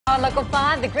On Local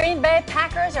 5, the Green Bay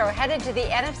Packers are headed to the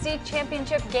NFC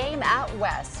Championship game out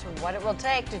west. What it will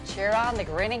take to cheer on the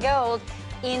green and gold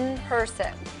in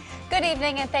person. Good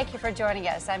evening and thank you for joining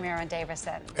us. I'm Erin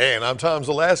Davison. And I'm Tom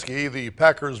Zalaski. The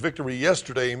Packers' victory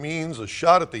yesterday means a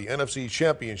shot at the NFC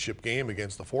Championship game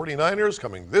against the 49ers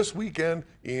coming this weekend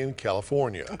in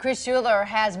California. Chris Schuler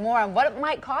has more on what it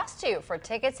might cost you for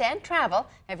tickets and travel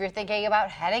if you're thinking about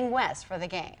heading west for the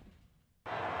game.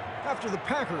 After the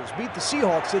Packers beat the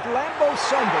Seahawks at Lambeau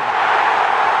Sunday,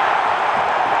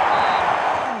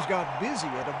 things got busy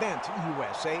at Event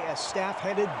USA as staff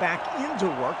headed back into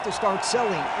work to start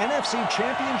selling NFC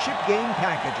Championship game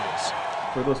packages.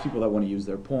 For those people that want to use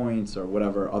their points or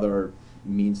whatever other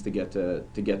means to get to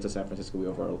San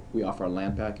Francisco, we offer a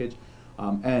land package.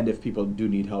 And if people do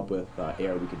need help with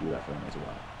air, we could do that for them as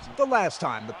well. The last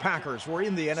time the Packers were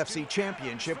in the NFC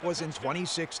Championship was in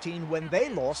 2016 when they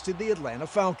lost to the Atlanta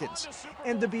Falcons.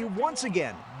 And to be once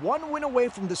again one win away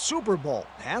from the Super Bowl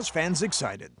has fans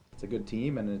excited. It's a good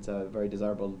team and it's a very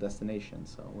desirable destination,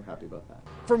 so we're happy about that.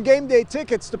 From game day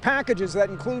tickets to packages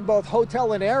that include both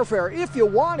hotel and airfare, if you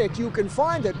want it, you can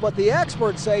find it, but the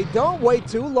experts say don't wait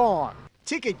too long.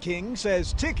 Ticket King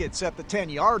says tickets at the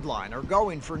 10-yard line are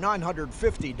going for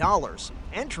 $950.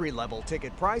 Entry-level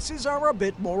ticket prices are a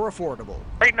bit more affordable.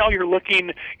 Right now you're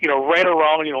looking, right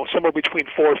around, somewhere between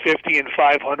 $450 and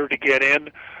 $500 to get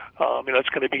in. It's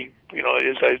going to be,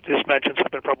 as I just mentioned,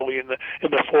 something probably in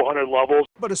the 400 levels.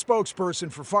 But a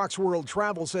spokesperson for Fox World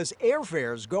Travel says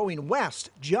airfares going west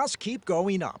just keep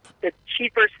going up. The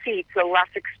cheaper seats, the less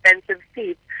expensive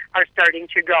seats, are starting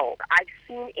to go. I've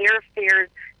seen airfares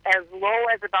as low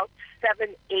as about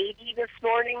 $780 this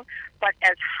morning, but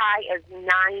as high as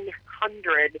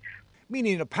 $900.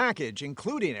 Meaning a package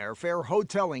including airfare,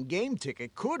 hotel, and game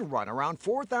ticket could run around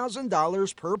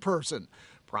 $4,000 per person,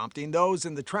 prompting those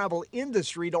in the travel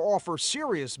industry to offer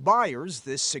serious buyers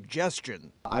this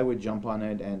suggestion. I would jump on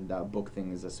it and book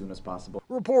things as soon as possible.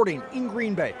 Reporting in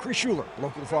Green Bay, Chris Schuler,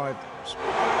 Local 5 News.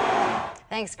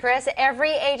 Thanks, Chris.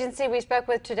 Every agency we spoke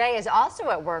with today is also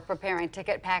at work preparing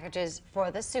ticket packages for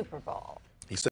the Super Bowl.